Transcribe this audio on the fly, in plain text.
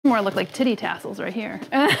More look like titty tassels right here.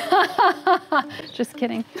 Just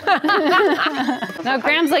kidding. No,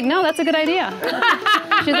 Graham's like, no, that's a good idea.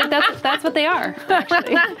 She's like, that's what they are,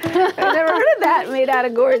 actually. I've never heard of that made out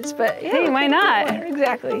of gourds, but yeah. Hey, why not?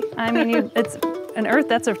 Exactly. I mean, it's an earth,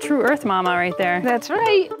 that's a true earth mama right there. That's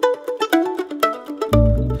right.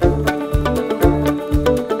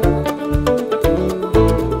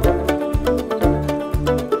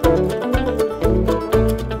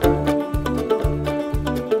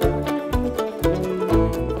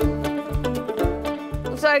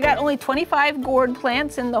 I got only 25 gourd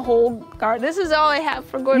plants in the whole garden. This is all I have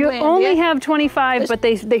for Gourdlandia. You only have 25, but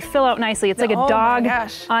they fill out nicely. It's like a dog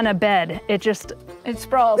on a bed. It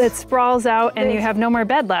sprawls. It sprawls out, and you have no more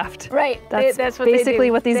bed left. Right. That's what basically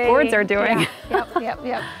what these gourds are doing. Yeah.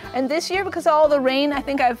 Yep. And this year, because of all the rain, I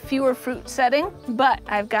think I have fewer fruit setting, but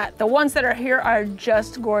I've got the ones that are here are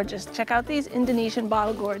just gorgeous. Check out these Indonesian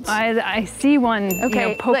bottle gourds. I see one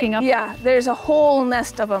poking up. Yeah, there's a whole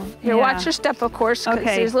nest of them. Here, watch your step, of course,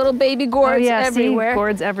 because there's little baby gourds everywhere. See,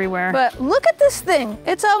 gourds everywhere. But look at this thing.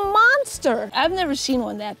 It's a monster. I've never seen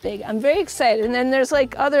one that big. I'm very excited. And then there's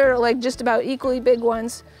like other, like just about equally big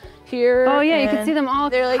ones here. Oh yeah, you can see them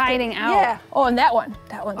all hiding out. Yeah. Oh, and that one's.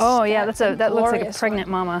 Oh yeah, that looks like a pregnant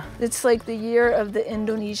mama. It's like the year of the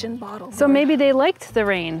Indonesian bottle gourd. So maybe they liked the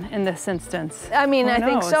rain in this instance. I mean, I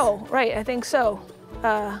think so. Right, I think so.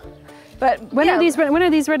 But when are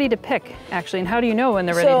these ready to pick, actually, and how do you know when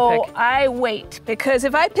they're ready to pick? So I wait, because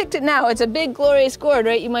if I picked it now, it's a big glorious gourd,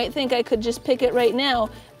 right? You might think I could just pick it right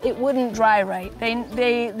now. It wouldn't dry right.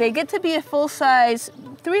 They get to be a full size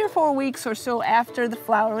 3 or 4 weeks or so after the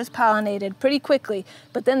flower was pollinated, pretty quickly.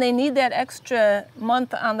 But then they need that extra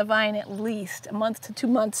month on the vine, at least a month to 2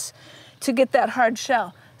 months, to get that hard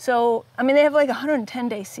shell. So, I mean, they have like a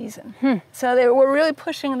 110-day season. So we're really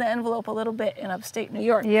pushing the envelope a little bit in upstate New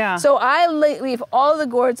York. Yeah. So I leave all the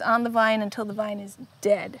gourds on the vine until the vine is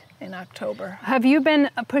dead in October. Have you been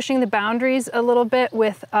pushing the boundaries a little bit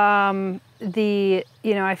with I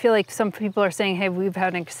feel like some people are saying, hey, we've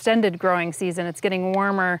had an extended growing season. It's getting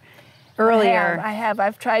warmer earlier. I have.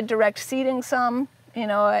 I've tried direct seeding some. You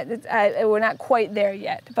know, we're not quite there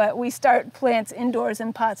yet, but we start plants indoors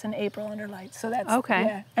in pots in April under lights. So that's okay.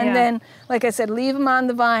 Yeah. And then, like I said, leave them on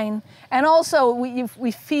the vine, and also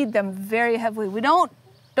we feed them very heavily. We don't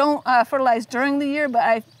fertilize during the year, but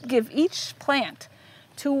I give each plant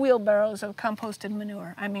 2 wheelbarrows of composted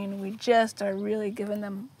manure. I mean, we just are really giving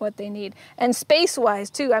them what they need, and space-wise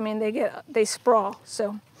too. I mean, they sprawl.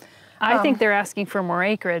 So. I think they're asking for more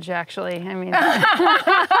acreage, actually. I mean, I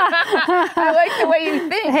like the way you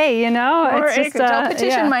think. Hey, you know, more it's acreage. just I'll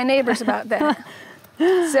petition my neighbors about that.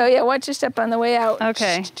 So yeah, watch your step on the way out.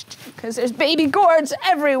 Okay. Because there's baby gourds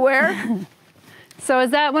everywhere. So is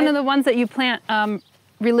that one of the ones that you plant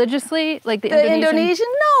religiously, like the Indonesian?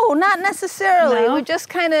 No, not necessarily. No? We just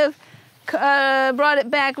kind of brought it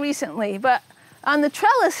back recently. But on the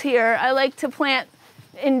trellis here, I like to plant,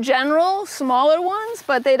 in general, smaller ones,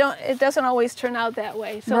 but it doesn't always turn out that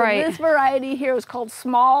way. So this variety here is called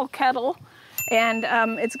Small Kettle, and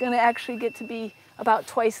it's going to actually get to be about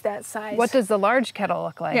twice that size. What does the large kettle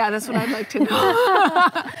look like? Yeah, that's what I'd like to know.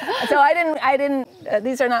 So I didn't.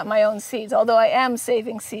 These are not my own seeds, although I am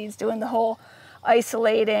saving seeds, doing the whole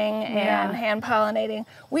isolating and hand pollinating.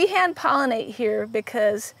 We hand pollinate here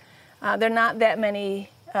because there are not that many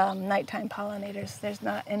nighttime pollinators. There's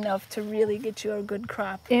not enough to really get you a good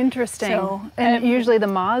crop. Interesting. So, and usually the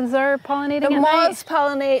moths are pollinating at night? The moths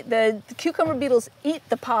pollinate, the cucumber beetles eat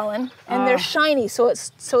the pollen, and they're shiny, so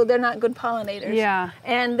they're not good pollinators. Yeah.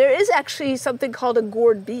 And there is actually something called a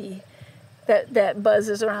gourd bee that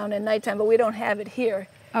buzzes around at nighttime, but we don't have it here.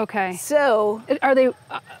 Okay. So are they,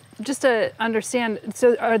 just to understand,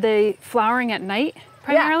 so are they flowering at night?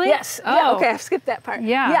 Primarily? Yeah, yes. Oh. Yeah, okay, I've skipped that part.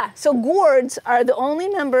 Yeah. Yeah. So gourds are the only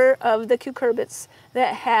member of the cucurbits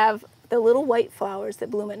that have the little white flowers that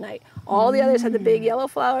bloom at night. All the others have the big yellow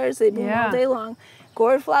flowers. They bloom all day long.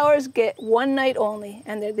 Gourd flowers get one night only,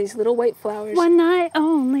 and they're these little white flowers. One night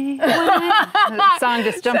only. One night. That song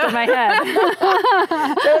just jumped in my head.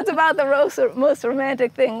 So it's about the most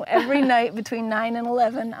romantic thing. Every night between 9 and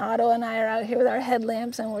 11, Otto and I are out here with our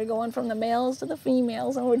headlamps, and we're going from the males to the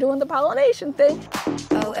females, and we're doing the pollination thing.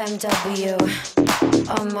 OMW,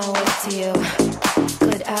 on my way to you.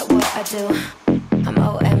 Good at what I do. I'm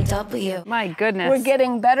OMW. My goodness. We're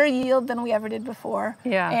getting better yield than we ever did before.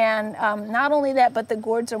 Yeah. And not only that, but the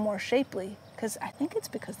gourds are more shapely. Because I think it's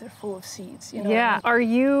because they're full of seeds. You know yeah. What I mean? Are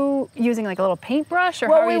you using like a little paintbrush, or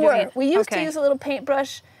well, how are you doing it? We used to use a little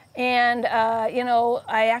paintbrush, And you know,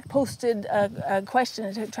 I posted a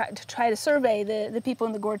question to try to survey the people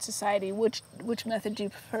in the Gourd Society. Which method do you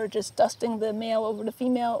prefer, just dusting the male over the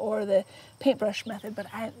female, or the paintbrush method? But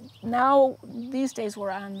now these days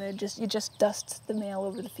we're on the you just dust the male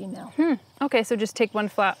over the female. Okay, so just take one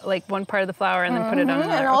part of the flower and then put it on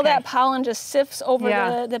another. And all that pollen just sifts over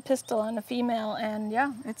the pistil on the female, and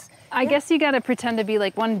it's. I guess you got to pretend to be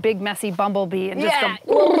like one big messy bumblebee and just go.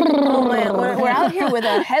 Oh man, we're out here with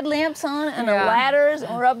our headlamps on and our ladders,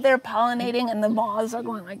 and we're up there pollinating, and the moths are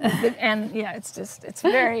going like this. And it's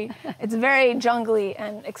very jungly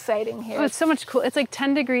and exciting here. Oh, it's so much cool. It's like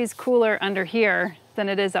 10 degrees cooler under here than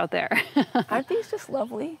it is out there. Aren't these just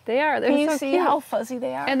lovely? They are. They're Can you so see cute. how fuzzy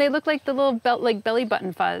they are? And they look like the little belly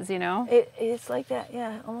button fuzz, you know? It's like that,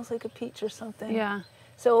 yeah, almost like a peach or something. Yeah.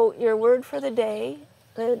 So your word for the day,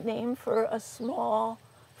 the name for a small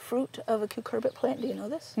fruit of a cucurbit plant. Do you know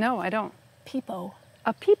this? No, I don't. Peepo.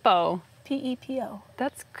 A peepo. P-E-P-O.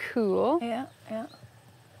 That's cool. Yeah, yeah.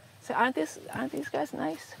 So aren't these guys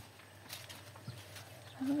nice?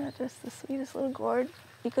 Isn't that just the sweetest little gourd?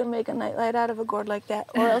 You could make a nightlight out of a gourd like that,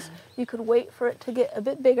 or else you could wait for it to get a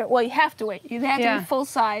bit bigger. Well, you have to wait. You have to be full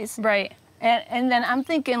size. Right. And then I'm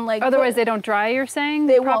thinking like. Otherwise they don't dry, you're saying?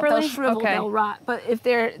 They properly? won't. They'll shrivel. Okay. They'll rot. But if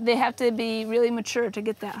they have to be really mature to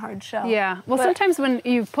get that hard shell. Yeah. Well, sometimes when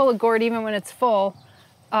you pull a gourd, even when it's full,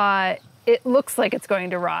 it looks like it's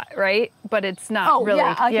going to rot, right? But it's not really.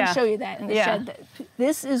 Yeah, I can show you that in the Yeah. shed.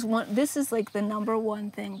 This is like the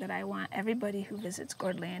 #1 thing that I want everybody who visits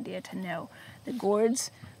Gourdlandia to know. The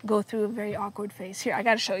gourds go through a very awkward phase. Here, I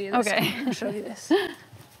got to show you this. Okay. I'll show you this.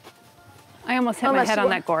 I almost hit my head on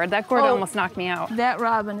that gourd. That gourd almost knocked me out. That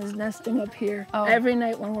robin is nesting up here. Oh. Every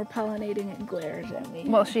night when we're pollinating, it glares at me.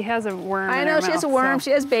 Well, she has a worm I in know her she has a mouth, worm. so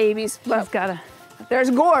She has babies. But she's gotta. there's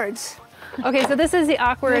gourds. Okay, so this is the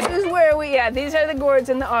awkward. This is where these are the gourds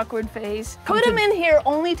in the awkward phase. Put them in here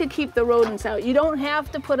only to keep the rodents out. You don't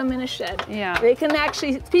have to put them in a shed. Yeah. They can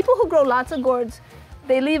actually, people who grow lots of gourds,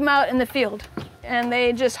 they leave them out in the field and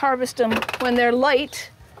they just harvest them when they're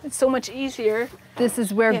light. It's so much easier. This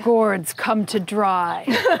is where gourds come to dry.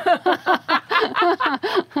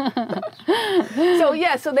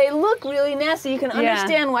 So they look really nasty. You can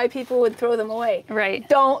understand why people would throw them away. Right.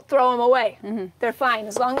 Don't throw them away. They're fine.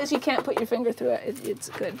 As long as you can't put your finger through it, it's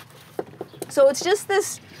good. So it's just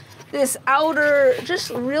this outer, just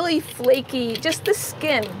really flaky, just the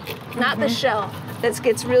skin, not the shell, that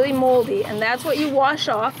gets really moldy. And that's what you wash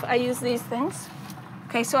off. I use these things.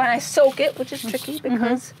 Okay, so I soak it, which is tricky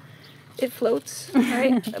because it floats,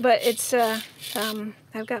 right? But it's,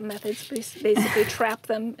 I've got methods, basically trap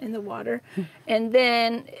them in the water. And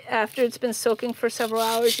then after it's been soaking for several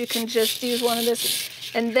hours, you can just use one of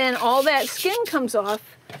this. And then all that skin comes off.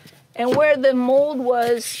 And where the mold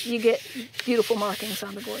was, you get beautiful markings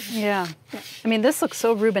on the gourd. Yeah. I mean, this looks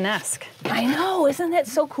so Rubenesque. I know, isn't that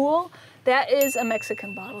so cool? That is a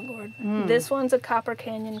Mexican bottle gourd. This one's a Copper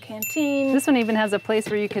Canyon Canteen. This one even has a place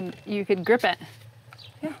where you could grip it.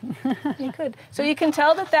 Yeah, you could. So you can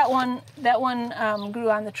tell that one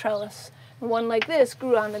grew on the trellis. One like this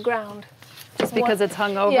grew on the ground. Just because it's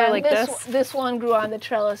hung over like this? This one grew on the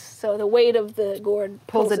trellis, so the weight of the gourd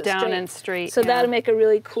pulls it down and straight. So that'll make a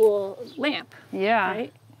really cool lamp. Yeah.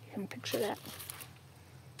 Right? You can picture that.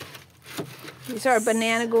 These are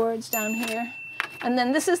banana gourds down here. And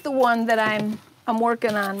then this is the one that I'm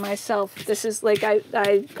working on myself. This is like,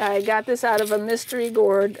 I got this out of a mystery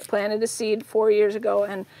gourd, planted a seed 4 years ago,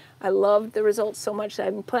 and I loved the results so much that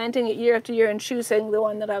I've been planting it year after year and choosing the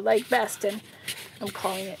one that I like best, and I'm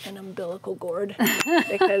calling it an umbilical gourd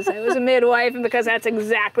because I was a midwife and because that's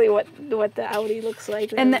exactly what the outie looks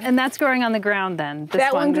like. And that's growing on the ground then?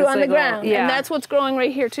 That one grew on the ground, and that's what's growing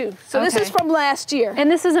right here too. So this is from last year.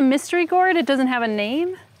 And this is a mystery gourd? It doesn't have a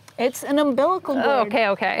name? It's an umbilical gourd.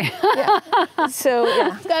 Oh, okay. So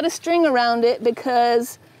it's got a string around it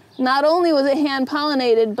because not only was it hand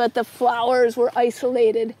pollinated, but the flowers were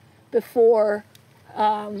isolated before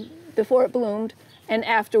it bloomed and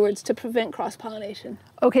afterwards to prevent cross-pollination.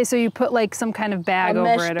 Okay, so you put like some kind of bag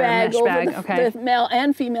over it, or a mesh bag. Okay. The male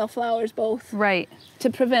and female flowers both. Right.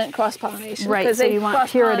 To prevent cross-pollination. Right, because so they you want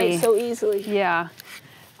purity so easily. Yeah.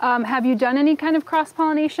 Have you done any kind of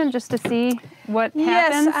cross-pollination just to see what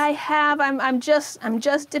happens? Yes, I have. I'm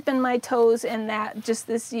just dipping my toes in that just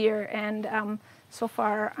this year, and so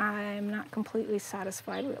far I'm not completely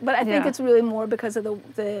satisfied with it. But I think it's really more because of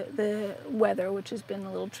the weather, which has been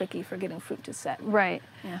a little tricky for getting fruit to set. Right.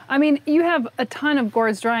 Yeah. I mean, you have a ton of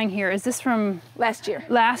gourds drying here. Is this from last year?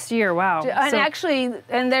 Last year. Wow. And actually,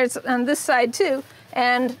 and there's on this side too,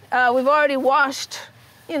 and we've already washed,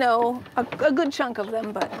 you know, a good chunk of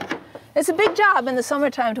them, but It's a big job in the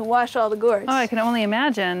summertime to wash all the gourds. Oh, I can only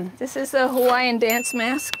imagine. This is the Hawaiian dance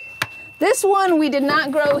mask. This one we did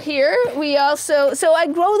not grow here. We also, so I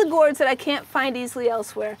grow the gourds that I can't find easily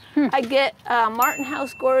elsewhere. I get Martin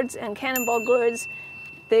House gourds and Cannonball gourds.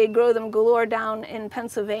 They grow them galore down in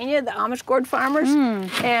Pennsylvania, the Amish gourd farmers.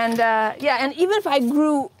 And yeah, and even if I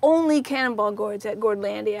grew only Cannonball gourds at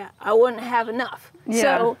Gourdlandia, I wouldn't have enough.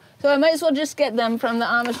 Yeah. So I might as well just get them from the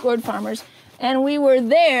Amish gourd farmers. And we were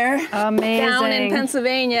there down in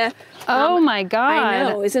Pennsylvania. Oh my God. I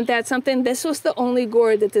know, isn't that something? This was the only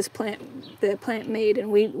gourd that the plant made,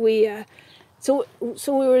 and so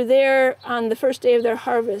we were there on the first day of their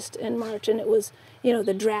harvest in March, and it was, you know,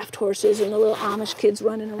 the draft horses and the little Amish kids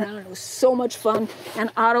running around. It was so much fun,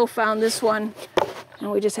 and Otto found this one,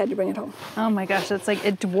 and we just had to bring it home. Oh my gosh, that's like,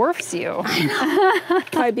 it dwarfs you. I know.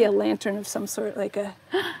 Probably be a lantern of some sort, like a,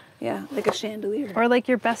 yeah, like a chandelier. Or like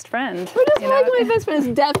your best friend. Or just like my best friend.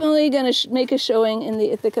 Is definitely going to make a showing in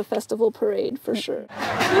the Ithaca Festival Parade, for sure.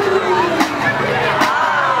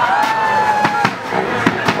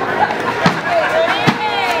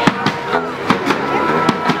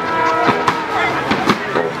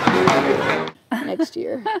 Next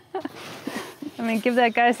year. I mean, give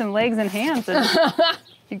that guy some legs and hands, and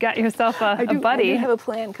you got yourself a buddy. I do have a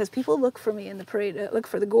plan, because people look for me in the parade, look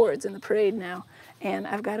for the gourds in the parade now, and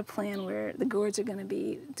I've got a plan where the gourds are going to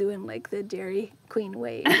be doing like the Dairy Queen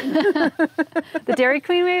wave. The Dairy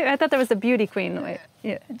Queen wave? I thought that was the Beauty Queen wave.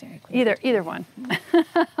 Yeah. Dairy Queen. Either one.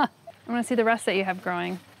 I want to see the rest that you have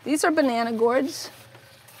growing. These are banana gourds.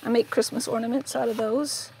 I make Christmas ornaments out of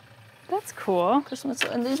those. That's cool. Christmas,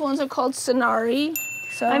 and these ones are called Sonari.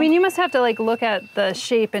 So I mean, you must have to like look at the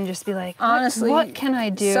shape and just be like, honestly, what can I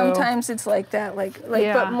do? Sometimes it's like that,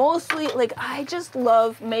 Yeah. But mostly, like, I just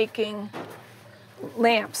love making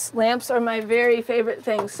lamps. Lamps are my very favorite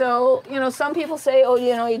thing. So, you know, some people say, oh,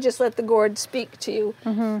 you know, you just let the gourd speak to you.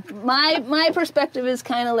 My perspective is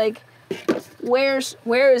kind of like, where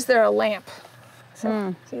is there a lamp?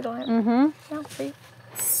 So, see the lamp? Yeah, see?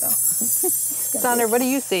 So, Sandra, what do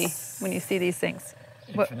you see when you see these things?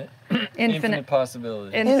 Infinite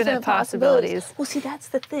possibilities. Infinite possibilities. Well, see, that's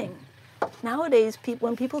the thing. Nowadays,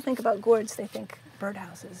 when people think about gourds, they think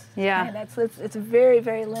birdhouses. Yeah. And it's very,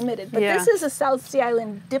 very limited. But Yeah. this is a South Sea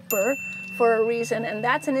Island dipper for a reason, and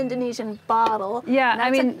that's an Indonesian bottle. Yeah, and that's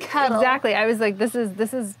I mean, a kettle. exactly. I was like, this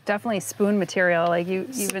is definitely spoon material. Like you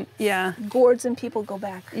even, yeah. Gourds and people go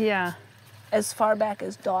back Yeah. as far back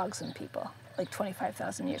as dogs and people. Like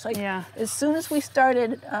 25,000 years. Like, Yeah. as soon as we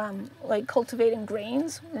started like cultivating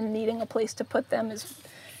grains and needing a place to put them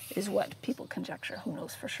is what people conjecture. Who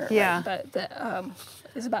knows for sure? Yeah. Right? But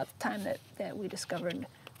it's about the time that we discovered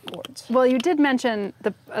gourds. Well, you did mention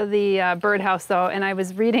the birdhouse though, and I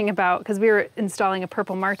was reading about, because we were installing a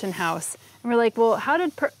purple martin house, and we're like, well, how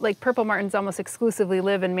did purple martins almost exclusively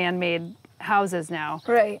live in man-made houses now?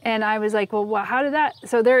 Right. And I was like, well, how did that?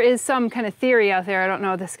 So there is some kind of theory out there. I don't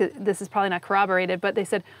know. This is probably not corroborated, but they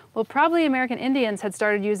said, well, probably American Indians had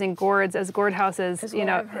started using gourds as gourd houses, you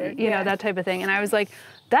know, that type of thing. And I was like,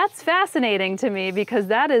 that's fascinating to me, because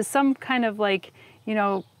that is some kind of like, you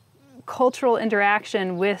know, cultural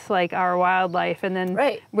interaction with like our wildlife, and then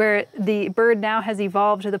where the bird now has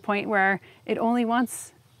evolved to the point where it only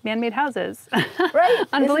wants man-made houses. Right.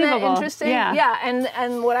 Unbelievable. Isn't that interesting? Yeah. Yeah.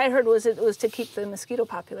 And what I heard was it was to keep the mosquito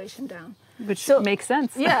population down. Which makes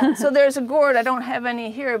sense. Yeah. So there's a gourd. I don't have any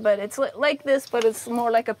here, but it's like this, but it's more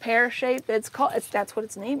like a pear shape. That's what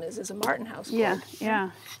its name is a martin house gourd. Yeah. Yeah.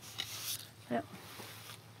 Yeah.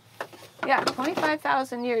 Yeah.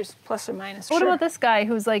 25,000 years plus or minus. What about this guy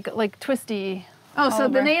who's like twisty? Oh, so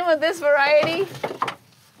the name of this variety,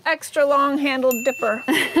 extra long handled dipper.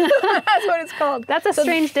 That's what it's called. That's a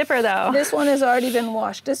strange dipper though. This one has already been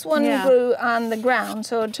washed. This one grew on the ground,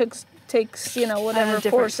 so it takes you know, whatever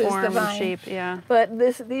forces the vine. Shape, yeah. But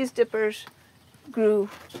these dippers grew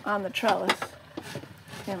on the trellis.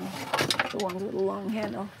 You know, the ones with the long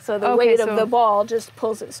handle. So the weight of the ball just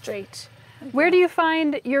pulls it straight. Where do you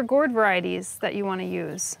find your gourd varieties that you want to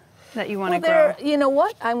use, that you want to grow? You know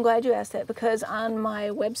what? I'm glad you asked that, because on my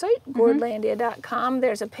website, Gourdlandia.com,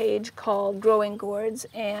 there's a page called Growing Gourds,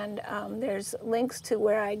 and there's links to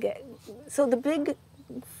where I get. So the big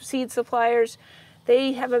seed suppliers,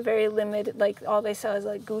 they have a very limited, like all they sell is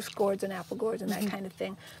like goose gourds and apple gourds and that kind of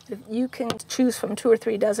thing. You can choose from 2 or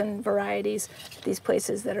 3 dozen varieties at these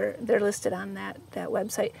places they're listed on that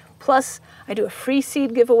website. Plus, I do a free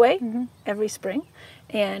seed giveaway every spring,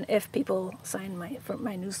 and if people sign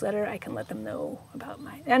my newsletter, I can let them know about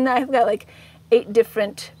and I've got like 8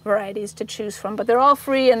 different varieties to choose from, but they're all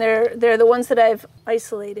free, and they're the ones that I've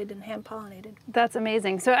isolated and hand pollinated. That's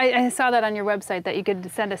amazing. So I saw that on your website that you could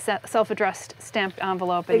send a self-addressed stamped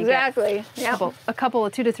envelope. And Exactly. Yeah. A couple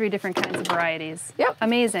of 2 to 3 different kinds of varieties. Yep.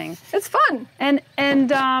 Amazing. It's fun. And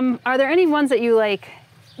are there any ones that you like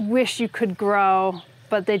wish you could grow,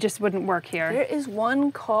 but they just wouldn't work here? There is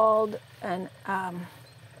one called an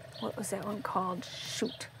what was that one called?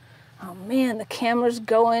 Shoot. Oh man, the camera's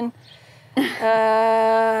going.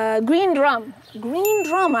 Green drum. Green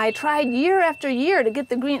drum. I tried year after year to get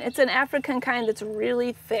the green. It's an African kind that's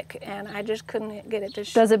really thick, and I just couldn't get it to.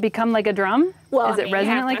 Does it become like a drum? Well, is it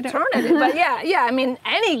resonant like a drum? Turn it, but yeah. I mean,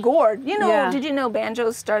 any gourd. You know, Did you know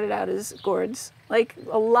banjos started out as gourds? Like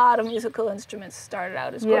a lot of musical instruments started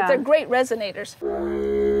out as gourds. Yeah. They're great resonators.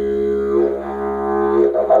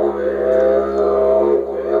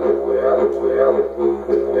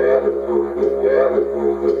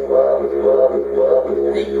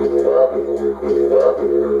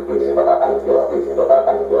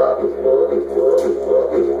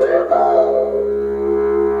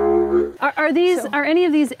 Are any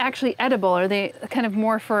of these actually edible? Or are they kind of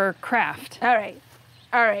more for craft? All right.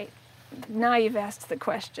 Now you've asked the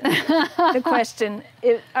question. The question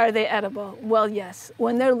is, are they edible? Well, yes.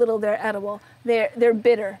 When they're little, they're edible. They're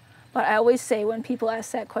bitter. But I always say, when people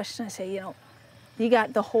ask that question, I say, you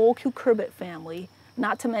got the whole cucurbit family,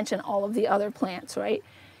 not to mention all of the other plants, right?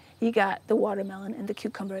 You got the watermelon and the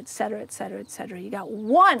cucumber, et cetera, et cetera, et cetera. You got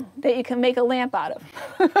one that you can make a lamp out of.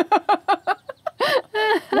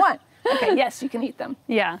 One. Okay, yes, you can eat them.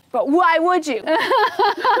 Yeah. But why would you?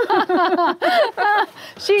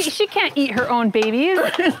 She can't eat her own babies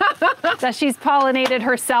that she's pollinated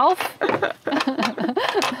herself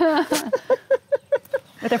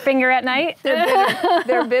with her finger at night.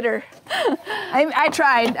 They're bitter. I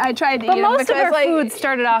tried to eat them. But most of our like, food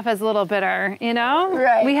started off as a little bitter, you know?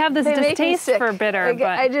 Right. We have this They make me distaste sick. for bitter.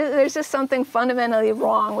 There's just something fundamentally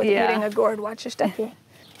wrong with eating a gourd. Watch your step here.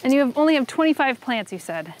 And you only have 25 plants, you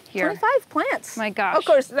said, here. 25 plants. My gosh. Of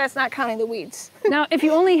course, that's not counting the weeds. Now, if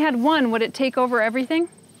you only had one, would it take over everything?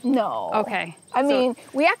 No. Okay. I mean,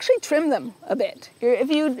 we actually trim them a bit. If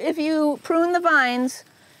you prune the vines,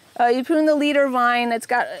 you prune the leader vine that's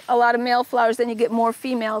got a lot of male flowers, then you get more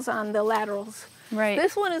females on the laterals. Right.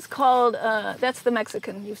 This one is called, that's the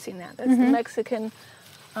Mexican. You've seen that. That's the Mexican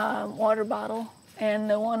water bottle. And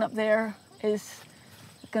the one up there is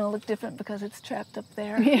going to look different because it's trapped up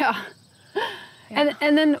there. Yeah.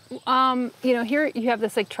 And then, here you have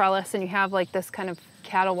this like trellis, and you have like this kind of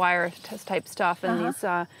cattle wire type stuff, and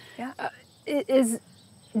these,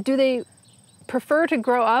 do they prefer to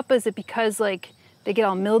grow up? Is it because like they get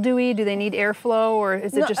all mildewy? Do they need airflow, or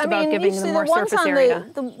is it just about giving them more surface area?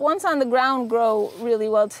 The ones on the ground grow really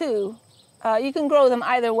well too. You can grow them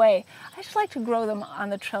either way. I just like to grow them on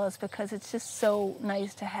the trellis because it's just so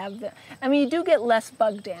nice to have them. I mean, you do get less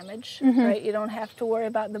bug damage, right? You don't have to worry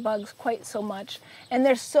about the bugs quite so much. And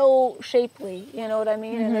they're so shapely, you know what I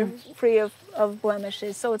mean? And they're free of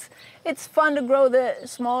blemishes. So it's fun to grow the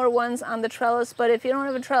smaller ones on the trellis, but if you don't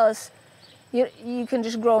have a trellis, you can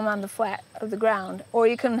just grow them on the flat of the ground. Or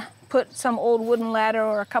you can put some old wooden ladder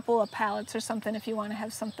or a couple of pallets or something if you want to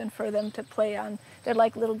have something for them to play on. They're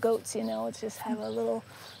like little goats, you know. It's just have a little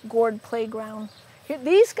gourd playground. Here,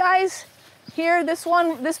 these guys here, this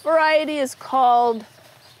variety is called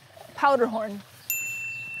powderhorn.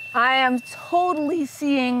 I am totally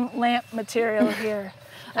seeing lamp material here.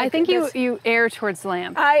 I think you err towards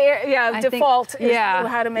lamp. Default is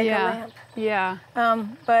how to make a lamp. Yeah.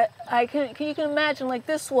 But you can imagine like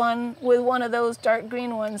this one with one of those dark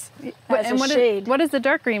green ones as a shade. What is the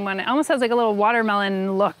dark green one? It almost has like a little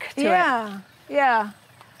watermelon look to it. Yeah.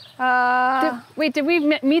 Did we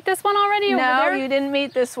meet this one already? No, you didn't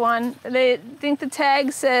meet this one. I think the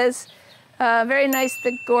tag says very nice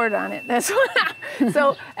thick gourd on it. That's what.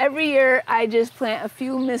 So every year I just plant a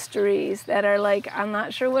few mysteries that are like, I'm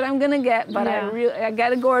not sure what I'm gonna get, but I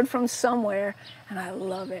got a gourd from somewhere and I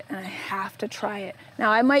love it and I have to try it.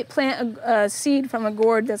 Now I might plant a seed from a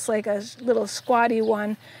gourd that's like a little squatty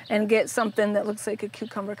one and get something that looks like a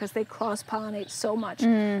cucumber because they cross-pollinate so much.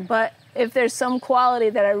 But if there's some quality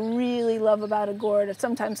that I really love about a gourd,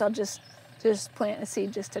 sometimes I'll just plant a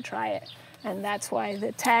seed just to try it. And that's why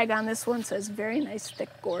the tag on this one says very nice thick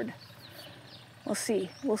gourd. We'll see.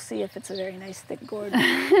 We'll see if it's a very nice thick gourd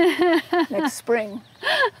next spring.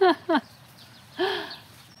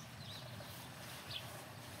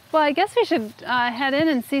 Well, I guess we should head in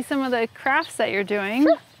and see some of the crafts that you're doing.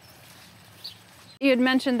 Sure. You had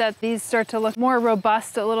mentioned that these start to look more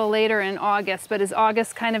robust a little later in August, but is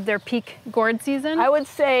August kind of their peak gourd season? I would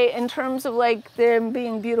say in terms of like them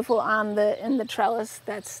being beautiful on in the trellis,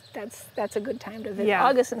 that's a good time to visit. Yeah.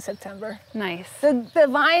 August and September. Nice. The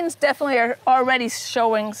vines definitely are already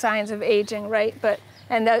showing signs of aging, right?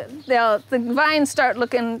 And the vines start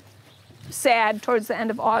looking sad towards the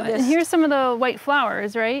end of August. And here's some of the white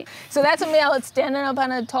flowers, right? So that's a male. It's standing up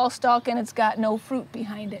on a tall stalk and it's got no fruit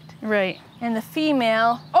behind it. Right. And the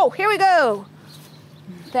female, oh, here we go.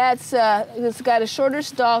 That's it's got a shorter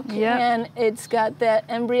stalk, yep. And it's got that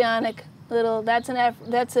embryonic little. That's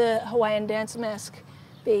a Hawaiian dance mask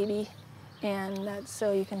baby, and that's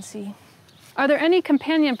so you can see. Are there any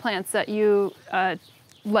companion plants that you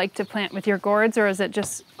like to plant with your gourds, or is it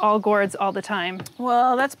just all gourds all the time?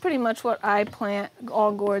 Well, that's pretty much what I plant,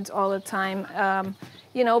 all gourds all the time.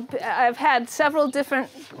 You know, I've had several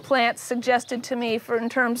different plants suggested to me in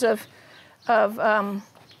terms of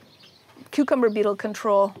cucumber beetle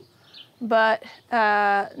control, but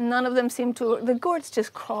none of them seem to. The gourds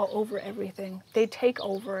just crawl over everything. They take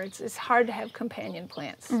over. It's hard to have companion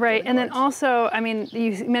plants. Right, and then also, I mean,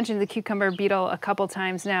 you mentioned the cucumber beetle a couple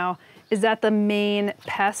times now. Is that the main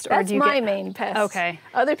pest, or do you That's my main pest. Okay.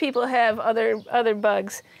 Other people have other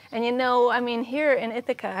bugs, and you know, I mean, here in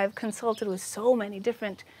Ithaca, I've consulted with so many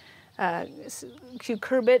different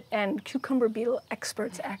cucurbit and cucumber beetle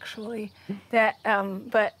experts, actually. That,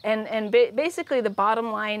 basically, the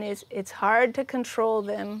bottom line is it's hard to control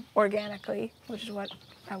them organically, which is what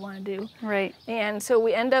I want to do. Right. And so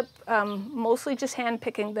we end up mostly just hand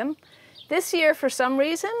picking them. This year, for some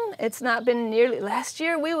reason, it's not been nearly. Last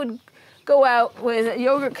year, we would go out with a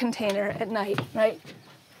yogurt container at night, right?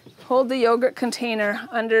 Hold the yogurt container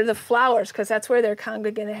under the flowers, because that's where they're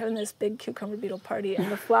congregating, having this big cucumber beetle party in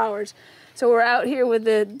the flowers. So we're out here with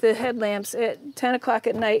the headlamps at 10 o'clock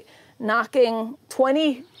at night, knocking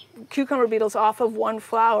 20 cucumber beetles off of one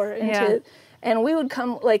flower into, and we would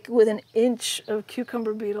come like with an inch of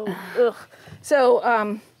cucumber beetle. Ugh.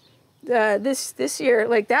 So this year,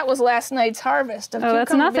 like that was last night's harvest of cucumber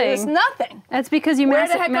that's nothing. beetles. It's nothing. That's because you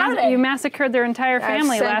massacred their entire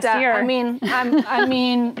family last year. I mean,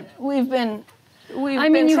 we've been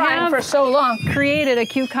trying for so long. Created a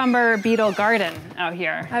cucumber beetle garden out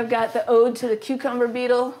here. I've got the ode to the cucumber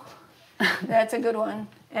beetle. That's a good one.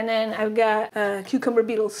 And then I've got cucumber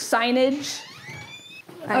beetle signage.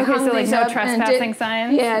 Okay, so like no trespassing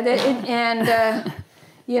signs? Yeah,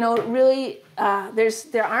 you know, really,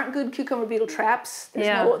 there aren't good cucumber beetle traps.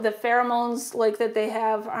 The pheromones like that they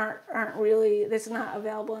have aren't really. It's not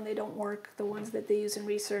available and they don't work. The ones that they use in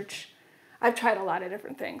research. I've tried a lot of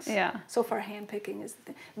different things. Yeah. So far, hand picking is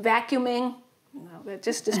the thing. Vacuuming, no, that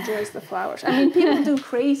just destroys the flowers. I mean, people do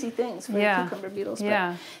crazy things for the cucumber beetles.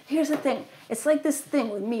 But here's the thing. It's like this thing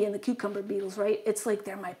with me and the cucumber beetles, right? It's like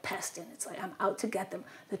they're my pest and it's like I'm out to get them.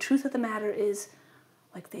 The truth of the matter is,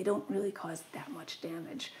 like, they don't really cause that much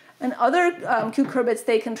damage. And other cucurbits,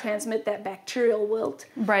 they can transmit that bacterial wilt.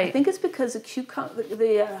 Right. I think it's because the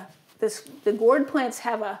gourd plants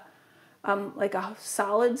have like a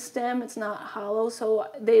solid stem. It's not hollow, so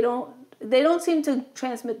they don't seem to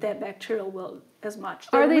transmit that bacterial wilt as much.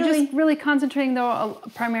 Are they just really concentrating though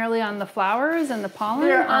primarily on the flowers and the pollen?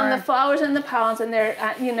 They're on the flowers and the pollens, and they're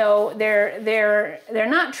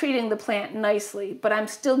not treating the plant nicely. But I'm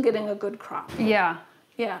still getting a good crop. Yeah.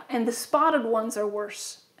 Yeah, and the spotted ones are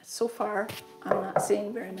worse. So far, I'm not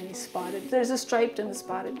seeing very many spotted. There's a striped and a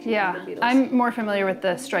spotted cucumber beetles. I'm more familiar with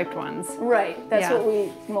the striped ones. Right, that's what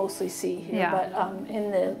we mostly see here. Yeah. But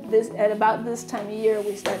at about this time of year,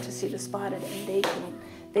 we start to see the spotted, and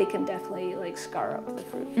they can definitely like scar up the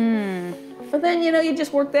fruit. Mm. But then you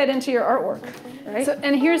just work that into your artwork, right? So,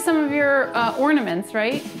 and here's some of your ornaments,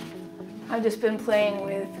 right? I've just been playing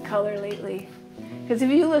with color lately, because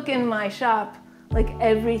if you look in my shop, like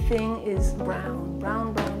everything is brown,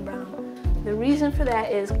 brown, brown, brown. The reason for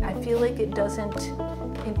that is I feel like it doesn't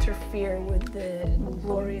interfere with the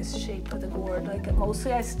glorious shape of the gourd. Like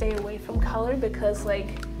mostly I stay away from color because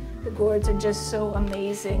like the gourds are just so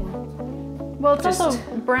amazing. Well, it's also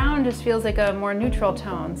brown just feels like a more neutral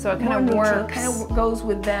tone, so it kind of works. Kind of goes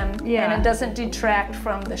with them, and it doesn't detract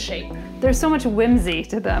from the shape. There's so much whimsy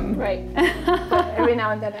to them. Right. But every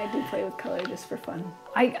now and then I do play with color just for fun.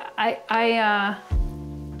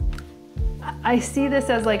 I see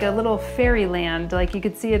this as like a little fairyland. Like you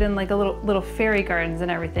could see it in like a little fairy gardens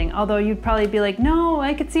and everything. Although you'd probably be like, no,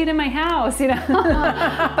 I could see it in my house,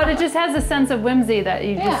 But it just has a sense of whimsy that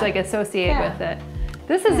you just like associate with it.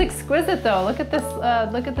 This is exquisite though. Look at this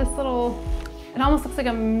little It almost looks like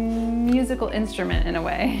a musical instrument in a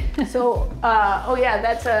way. So, oh yeah,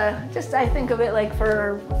 that's just, I think of it like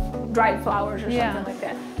for dried flowers or something like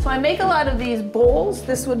that. So I make a lot of these bowls.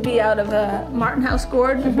 This would be out of a Martin House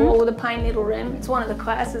gourd, a bowl with a pine needle rim. It's one of the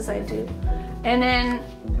classes I do. And then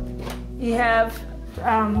you have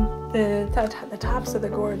the tops of the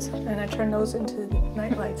gourds, and I turn those into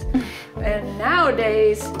night lights. And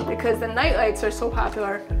nowadays, because the night lights are so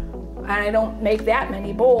popular, and I don't make that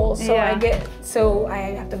many bowls, so I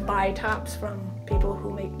have to buy tops from people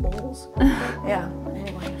who make bowls. Yeah,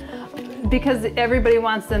 anyway. Because everybody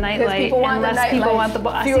wants the nightlight and less people want the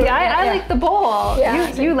bowl. See, I like the bowl.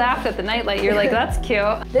 Yeah, you laughed at the nightlight. You're like, that's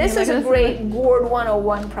cute. This is a great Gourd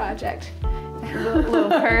 101 project. Little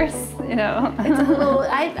purse, you know. It's a little,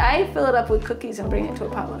 I fill it up with cookies and bring it to a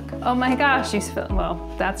potluck. Oh my gosh,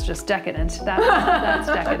 well, that's just decadent. That's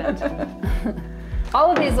decadent. All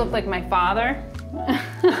of these look like my father.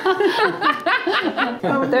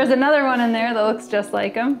 There's another one in there that looks just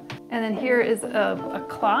like him. And then here is a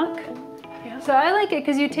clock. Yeah. So I like it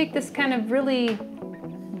because you take this kind of really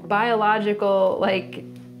biological, like,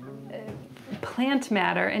 plant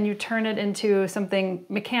matter and you turn it into something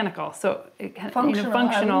mechanical. So it kind of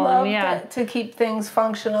functional. I love to keep things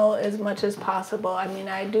functional as much as possible. I mean,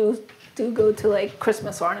 I do go to like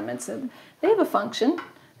Christmas ornaments and they have a function.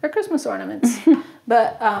 They're Christmas ornaments.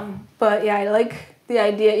 But yeah, I like the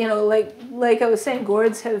idea, you know, like I was saying,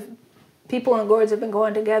 people and gourds have been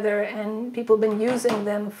going together and people have been using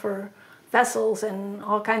them for vessels and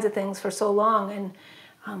all kinds of things for so long. And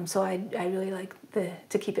so I really like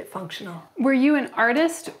to keep it functional. Were you an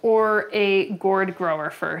artist or a gourd grower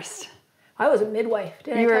first? I was a midwife.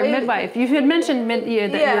 You were a midwife. You had mentioned that you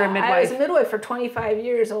were a midwife. I was a midwife for 25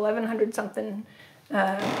 years, 1,100 something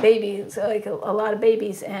babies, like a lot of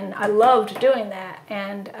babies, and I loved doing that.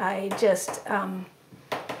 And I just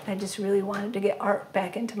really wanted to get art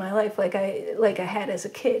back into my life, like I had as a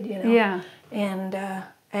kid, you know. Yeah.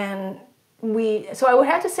 So I would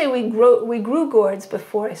have to say we grew gourds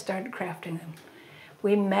before I started crafting them.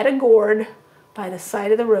 We met a gourd by the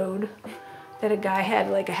side of the road that a guy had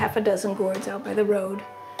like a half a dozen gourds out by the road,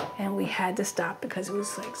 and we had to stop because it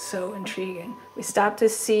was like so intriguing. We stopped to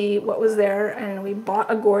see what was there, and we bought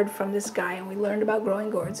a gourd from this guy, and we learned about growing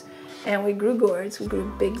gourds. And we grew gourds. We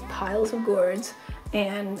grew big piles of gourds,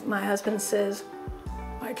 and my husband says,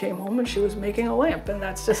 I came home and she was making a lamp, and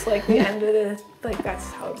that's just like the end of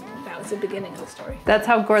that was the beginning of the story. That's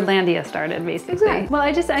how Gourdlandia started, basically. Exactly. Well,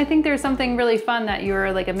 I think there's something really fun that you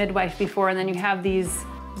were like a midwife before, and then you have these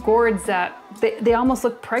gourds that they almost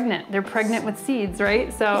look pregnant. They're pregnant with seeds,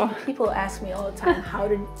 right? So people ask me all the time,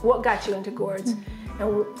 what got you into gourds?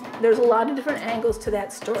 And there's a lot of different angles to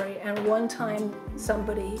that story. And one time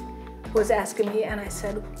somebody was asking me, and I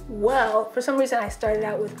said, well, for some reason I started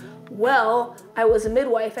out with, well, I was a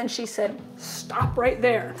midwife, and she said, stop right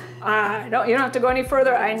there. You don't have to go any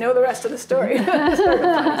further. I know the rest of the story. Because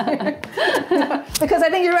I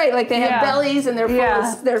think you're right. Like they have bellies, and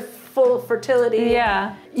they're full of fertility.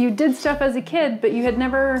 Yeah. You did stuff as a kid, but you had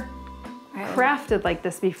never crafted like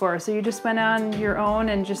this before, so you just went on your own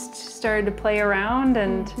and just started to play around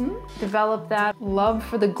and develop that love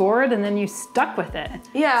for the gourd, and then you stuck with it.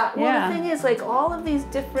 Yeah, well the thing is, like, all of these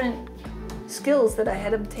different skills that I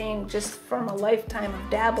had obtained just from a lifetime of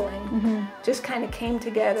dabbling just kind of came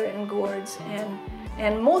together in gourds,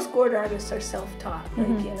 and most gourd artists are self-taught, like,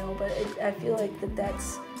 you know, but I feel like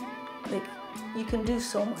that's, like, you can do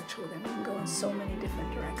so much with them. You can go in so many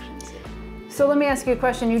different directions. So let me ask you a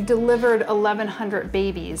question. You delivered 1,100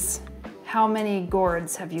 babies. How many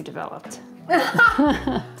gourds have you developed?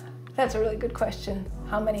 That's a really good question.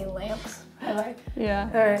 How many lamps have I?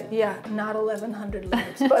 Yeah. Yeah, not 1,100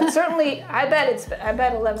 lamps, but certainly I bet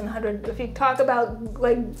 1,100. If you talk about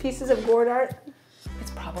like pieces of gourd art,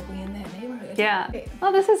 it's probably in that neighborhood. Yeah.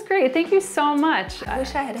 Oh, this is great. Thank you so much. I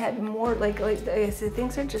wish I had more. Like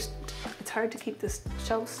things are just. It's hard to keep this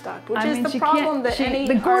shelf stocked, which is the problem that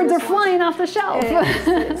the gourds are flying off the shelf.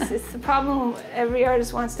 It's the problem every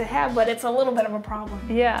artist wants to have, but it's a little bit of a problem.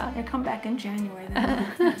 Yeah. They come back in January, then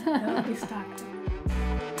it'll be stocked.